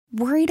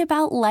Worried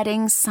about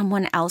letting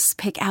someone else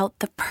pick out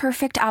the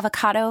perfect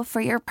avocado for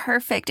your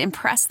perfect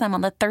impress them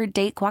on the third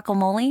date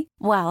guacamole?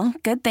 Well,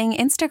 good thing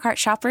Instacart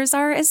shoppers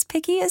are as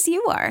picky as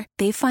you are.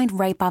 They find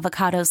ripe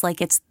avocados like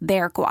it's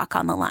their guac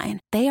on the line.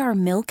 They are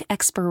milk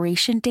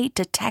expiration date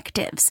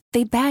detectives.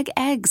 They bag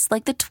eggs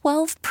like the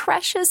 12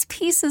 precious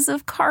pieces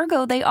of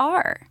cargo they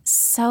are.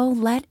 So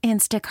let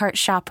Instacart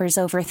shoppers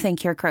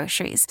overthink your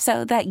groceries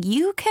so that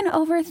you can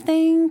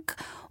overthink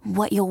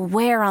what you'll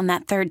wear on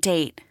that third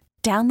date.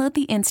 Download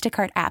the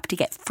Instacart app to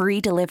get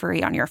free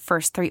delivery on your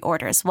first 3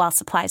 orders while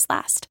supplies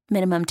last.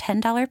 Minimum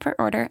 $10 per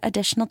order.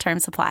 Additional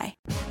terms apply.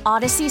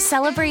 Odyssey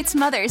celebrates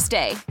Mother's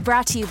Day.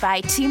 Brought to you by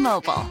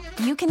T-Mobile.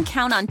 You can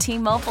count on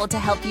T-Mobile to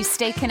help you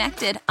stay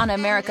connected on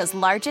America's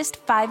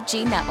largest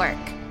 5G network.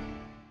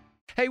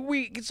 Hey,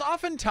 we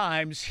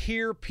oftentimes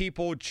hear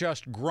people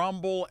just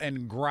grumble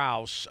and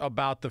grouse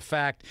about the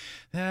fact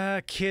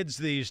kids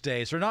these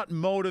days are not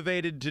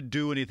motivated to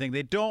do anything.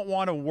 They don't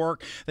want to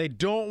work. They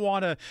don't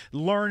want to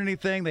learn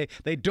anything.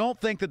 They don't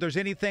think that there's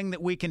anything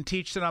that we can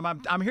teach them.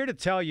 I'm here to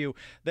tell you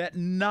that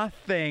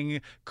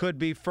nothing could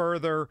be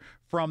further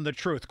from the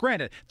truth.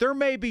 Granted, there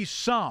may be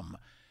some.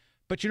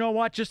 But you know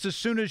what? Just as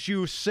soon as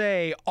you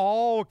say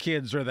all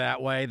kids are that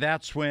way,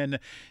 that's when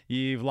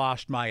you've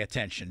lost my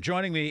attention.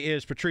 Joining me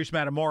is Patrice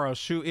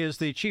Matamoros, who is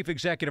the Chief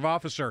Executive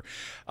Officer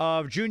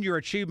of Junior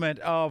Achievement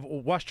of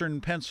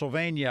Western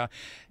Pennsylvania.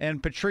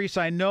 And Patrice,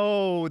 I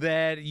know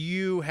that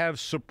you have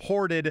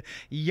supported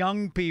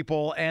young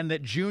people and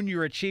that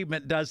Junior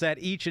Achievement does that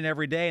each and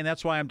every day. And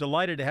that's why I'm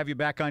delighted to have you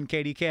back on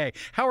KDK.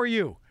 How are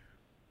you?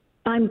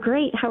 I'm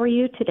great. How are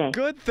you today?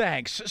 Good,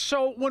 thanks.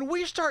 So when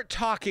we start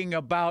talking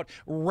about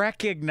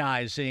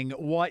recognizing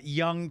what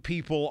young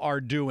people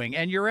are doing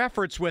and your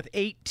efforts with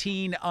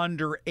 18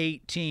 under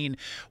 18,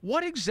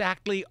 what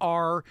exactly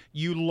are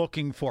you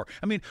looking for?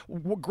 I mean,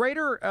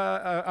 greater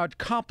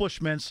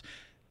accomplishments.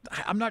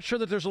 I'm not sure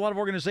that there's a lot of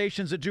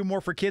organizations that do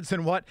more for kids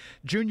than what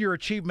Junior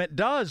Achievement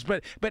does,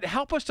 but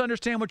help us to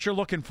understand what you're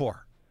looking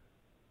for.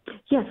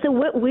 Yeah, so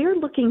what we're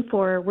looking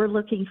for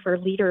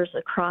leaders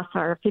across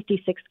our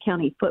 56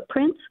 county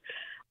footprint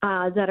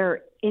that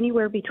are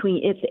anywhere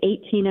between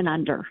 18 and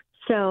under.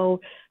 So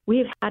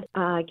we've had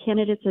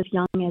candidates as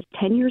young as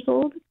 10 years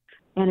old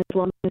and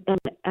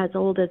as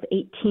old as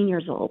 18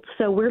 years old.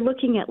 So we're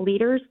looking at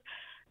leaders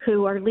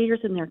who are leaders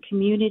in their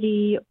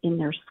community, in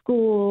their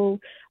school,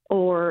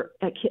 or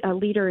a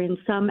leader in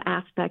some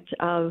aspect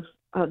of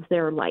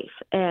their life.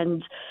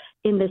 And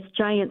in this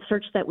giant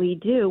search that we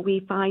do,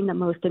 we find the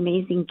most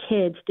amazing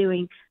kids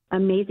doing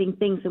amazing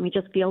things, and we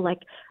just feel like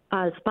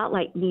a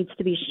spotlight needs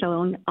to be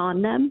shown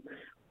on them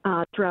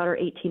throughout our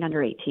 18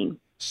 under 18.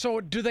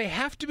 So do they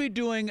have to be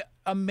doing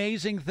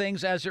amazing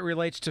things as it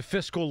relates to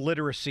fiscal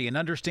literacy and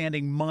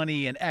understanding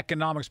money and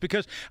economics?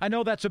 Because I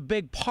know that's a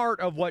big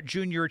part of what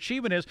Junior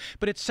Achievement is,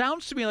 but it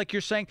sounds to me like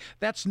you're saying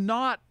we're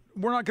not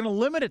going to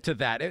limit it to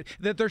that,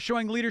 that they're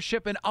showing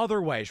leadership in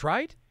other ways,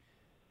 right?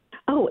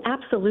 Oh,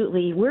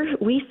 absolutely.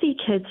 We see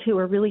kids who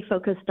are really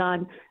focused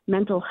on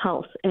mental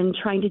health and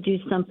trying to do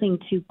something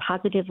to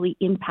positively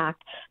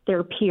impact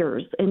their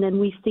peers. And then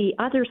we see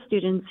other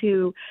students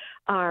who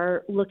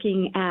are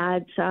looking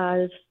at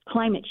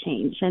climate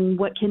change and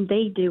what can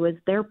they do as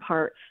their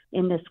part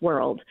in this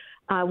world.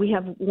 We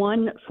have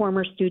one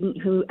former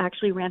student who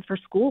actually ran for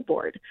school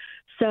board.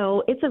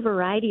 So it's a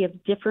variety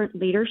of different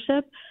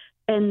leadership.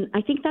 And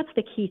I think that's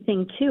the key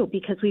thing, too,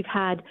 because we've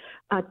had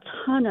a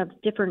ton of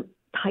different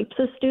types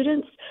of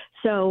students.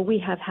 So we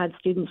have had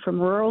students from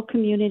rural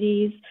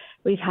communities.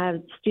 We've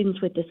had students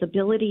with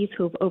disabilities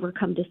who have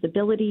overcome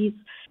disabilities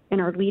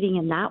and are leading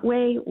in that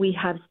way. We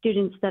have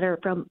students that are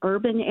from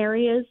urban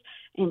areas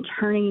and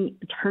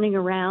turning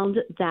around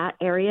that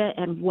area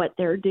and what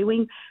they're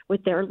doing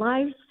with their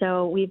lives.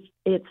 So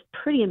it's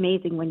pretty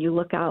amazing when you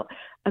look out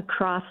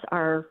across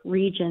our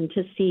region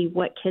to see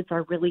what kids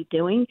are really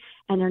doing,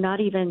 and they're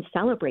not even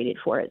celebrated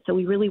for it. So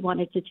we really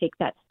wanted to take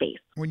that space.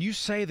 When you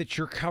say that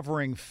you're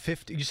covering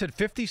 50, you said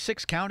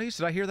 56 counties.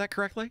 Did I hear that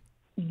correctly?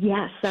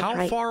 Yes, that's right.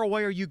 How far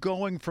away are you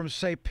going from,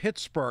 say,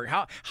 Pittsburgh?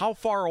 How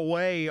far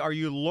away are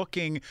you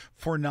looking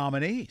for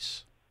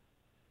nominees?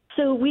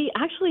 So we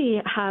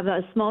actually have a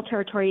small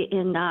territory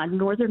in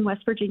northern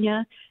West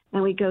Virginia,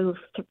 and we go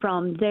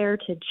from there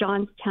to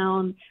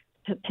Johnstown,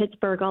 to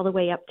Pittsburgh, all the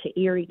way up to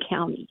Erie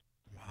County.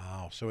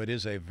 Wow. So it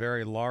is a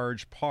very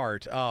large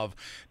part of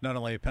not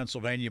only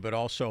Pennsylvania, but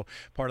also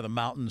part of the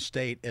Mountain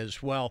State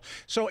as well.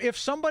 So if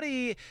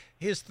somebody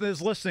is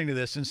listening to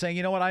this and saying,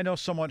 you know what, I know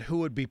someone who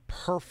would be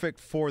perfect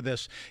for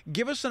this,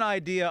 give us an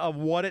idea of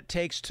what it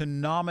takes to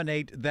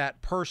nominate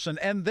that person,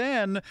 and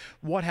then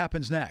what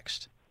happens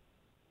next.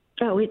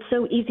 Oh, it's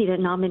so easy to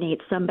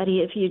nominate somebody.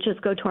 If you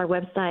just go to our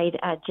website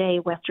at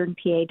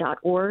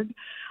jwesternpa.org,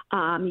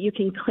 you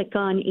can click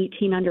on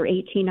 18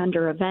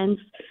 under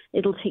events.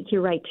 It'll take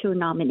you right to a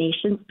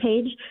nominations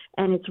page,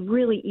 and it's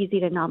really easy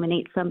to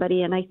nominate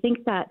somebody. And I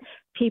think that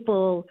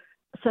people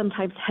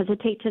sometimes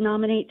hesitate to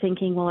nominate,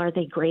 thinking, well, are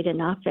they great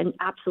enough? And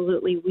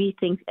absolutely, we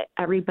think that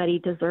everybody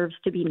deserves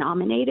to be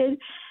nominated.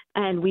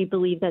 And we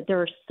believe that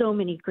there are so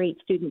many great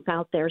students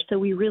out there. So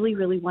we really,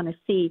 really want to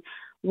see,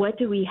 what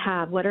do we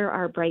have? What are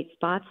our bright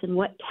spots, and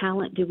what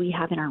talent do we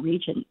have in our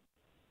region?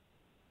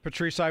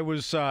 Patrice, I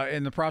was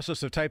in the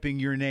process of typing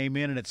your name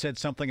in, and it said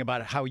something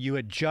about how you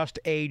had just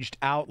aged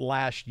out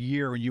last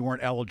year and you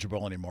weren't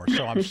eligible anymore.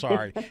 So I'm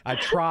sorry. I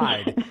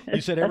tried. You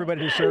said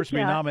everybody deserves to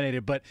be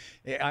nominated, but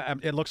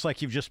it looks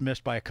like you've just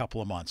missed by a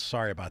couple of months.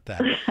 Sorry about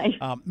that.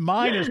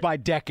 Mine is by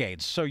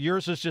decades. So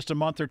yours is just a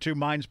month or two.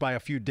 Mine's by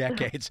a few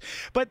decades.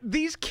 But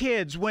these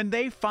kids, when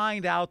they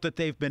find out that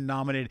they've been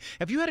nominated,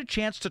 have you had a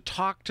chance to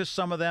talk to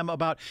some of them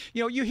about,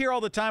 you hear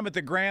all the time at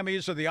the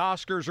Grammys or the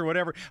Oscars or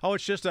whatever, oh,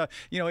 it's just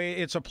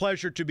it's a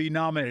pleasure to be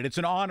nominated. It's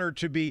an honor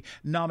to be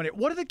nominated.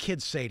 What do the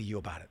kids say to you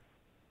about it?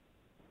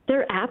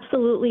 They're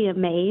absolutely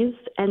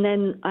amazed. And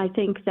then I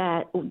think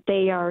that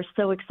they are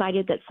so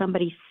excited that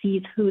somebody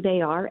sees who they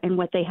are and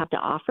what they have to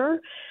offer.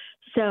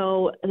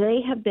 So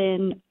they have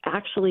been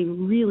actually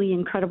really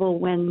incredible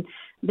when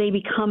they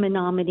become a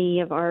nominee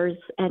of ours.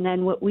 And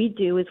then what we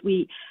do is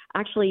we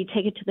actually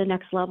take it to the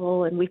next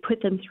level, and we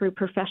put them through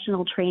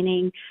professional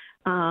training.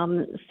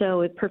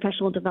 So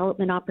professional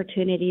development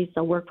opportunities.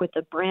 They'll work with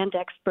a brand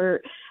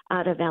expert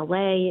out of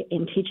LA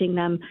in teaching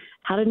them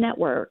how to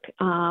network,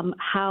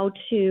 how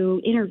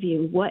to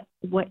interview, what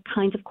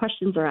kinds of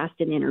questions are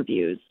asked in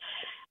interviews.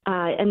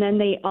 And then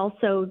they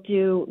also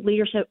do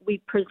leadership. We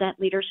present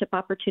leadership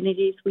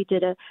opportunities. We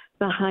did a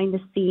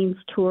behind-the-scenes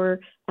tour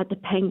at the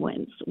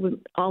Penguins. We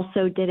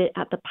also did it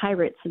at the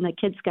Pirates, and the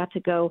kids got to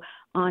go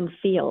on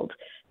field.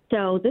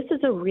 So this is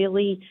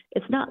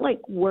it's not like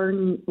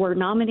we're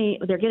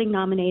nominated, they're getting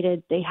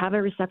nominated, they have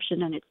a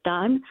reception and it's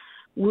done.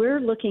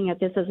 We're looking at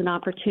this as an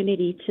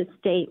opportunity to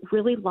stay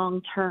really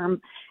long-term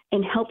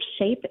and help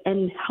shape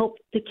and help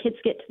the kids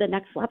get to the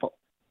next level.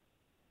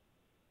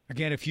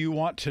 Again, if you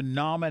want to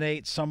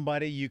nominate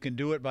somebody, you can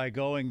do it by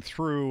going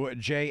through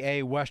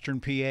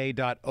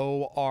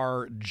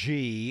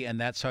jawesternpa.org,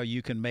 and that's how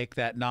you can make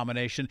that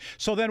nomination.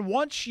 So then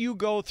once you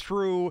go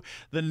through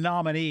the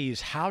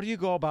nominees, how do you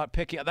go about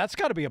picking? That's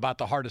got to be about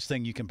the hardest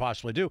thing you can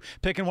possibly do,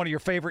 picking one of your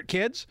favorite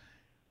kids.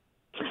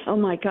 Oh,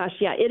 my gosh,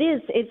 yeah, it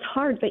is. It's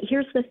hard, but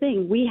here's the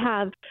thing. We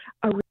have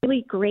a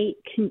really great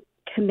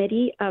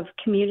committee of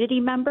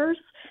community members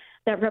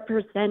that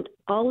represent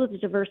all of the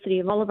diversity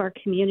of all of our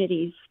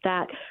communities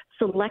that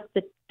select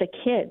the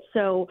kids.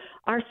 So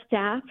our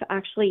staff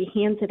actually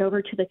hands it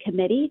over to the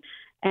committee,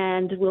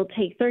 and we'll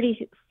take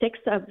 36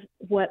 of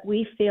what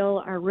we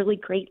feel are really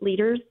great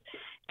leaders,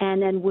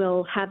 and then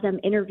we'll have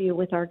them interview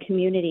with our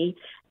community,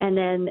 and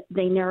then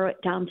they narrow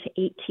it down to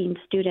 18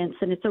 students.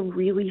 And it's a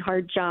really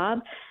hard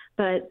job,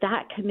 but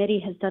that committee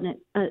has done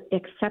an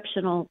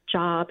exceptional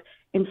job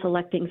in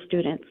selecting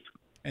students.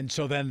 And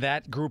so then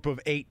that group of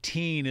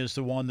 18 is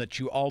the one that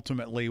you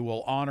ultimately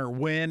will honor.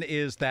 When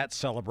is that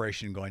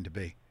celebration going to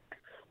be?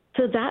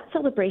 So that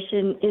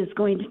celebration is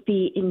going to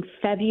be in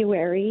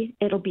February.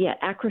 It'll be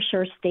at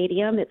Acrisure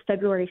Stadium. It's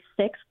February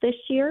 6th this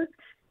year.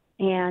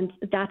 And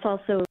that's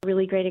also a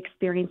really great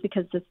experience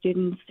because the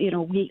students,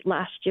 we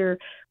last year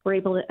were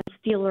able to,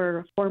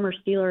 a former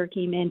Steeler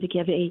came in to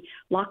give a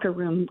locker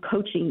room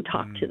coaching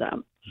talk to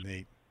them.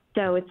 Neat.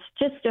 So it's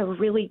just a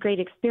really great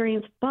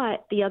experience.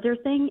 But the other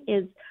thing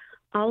is,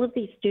 all of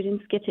these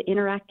students get to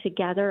interact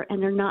together,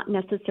 and they're not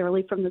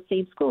necessarily from the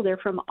same school. They're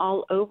from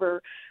all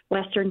over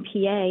Western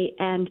PA,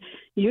 and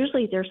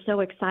usually they're so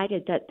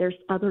excited that there's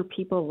other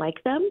people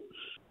like them,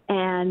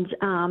 and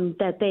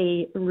that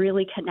they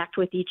really connect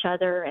with each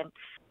other. And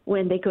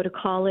when they go to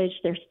college,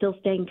 they're still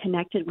staying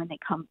connected. When they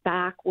come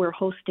back, we're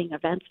hosting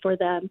events for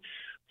them.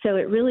 So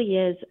it really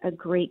is a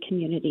great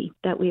community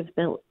that we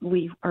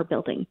are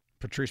building.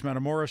 Patrice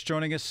Matamoros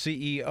joining us,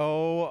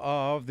 CEO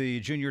of the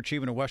Junior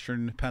Achievement of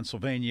Western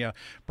Pennsylvania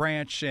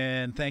branch.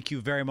 And thank you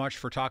very much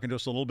for talking to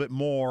us a little bit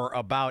more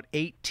about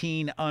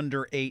 18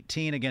 under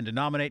 18. Again, to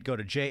nominate, go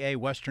to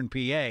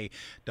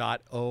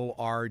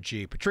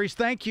jawesternpa.org. Patrice,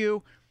 thank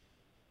you.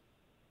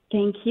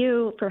 Thank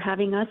you for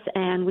having us,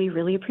 and we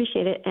really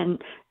appreciate it.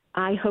 And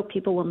I hope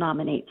people will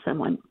nominate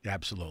someone.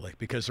 Absolutely,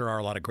 because there are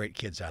a lot of great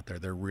kids out there.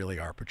 There really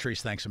are.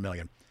 Patrice, thanks a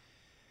million.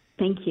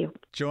 Thank you.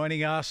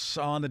 Joining us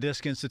on the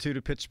Disc Institute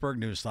of Pittsburgh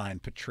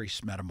Newsline,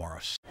 Patrice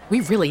Matamoros.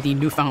 We really need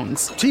new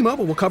phones.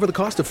 T-Mobile will cover the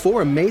cost of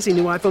 4 amazing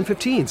new iPhone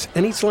 15s,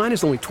 and each line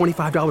is only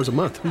 $25 a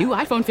month. New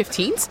iPhone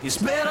 15s? It's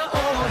better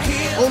over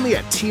here. Only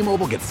at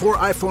T-Mobile, get 4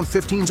 iPhone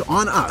 15s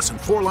on us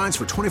and 4 lines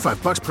for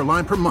 $25 per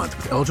line per month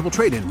with eligible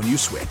trade-in when you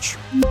switch.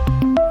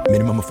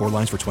 Minimum of 4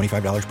 lines for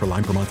 $25 per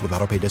line per month with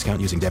autopay discount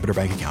using debit or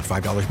bank account.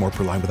 $5 more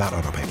per line without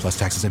autopay, plus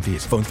taxes and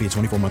fees. Phone fee at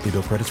 24 monthly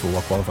bill credits for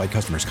well-qualified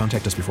customers.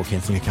 Contact us before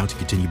canceling account to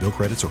continue bill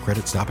credits or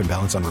credit stop and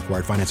balance on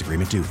required finance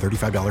agreement due.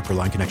 $35 per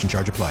line connection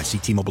charge applies. See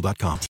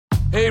T-Mobile.com.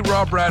 Hey,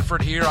 Rob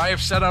Bradford here. I have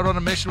set out on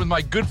a mission with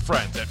my good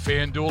friends at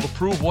FanDuel to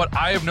prove what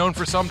I have known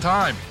for some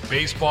time.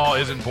 Baseball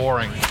isn't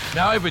boring.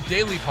 Now I have a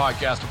daily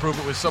podcast to prove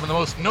it with some of the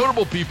most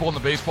notable people in the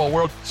baseball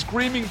world,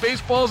 screaming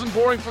baseball isn't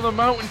boring from the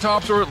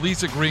mountaintops, or at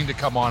least agreeing to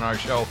come on our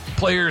show.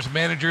 Players,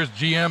 managers,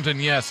 GMs,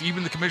 and yes,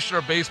 even the commissioner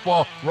of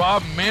baseball,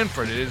 Rob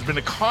Manfred. It has been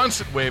a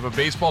constant wave of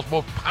baseball's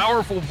most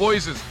powerful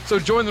voices. So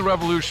join the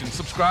revolution.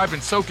 Subscribe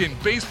and soak in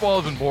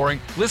Baseball Isn't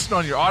Boring. Listen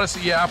on your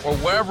Odyssey app or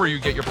wherever you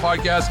get your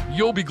podcasts.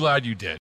 You'll be glad you did.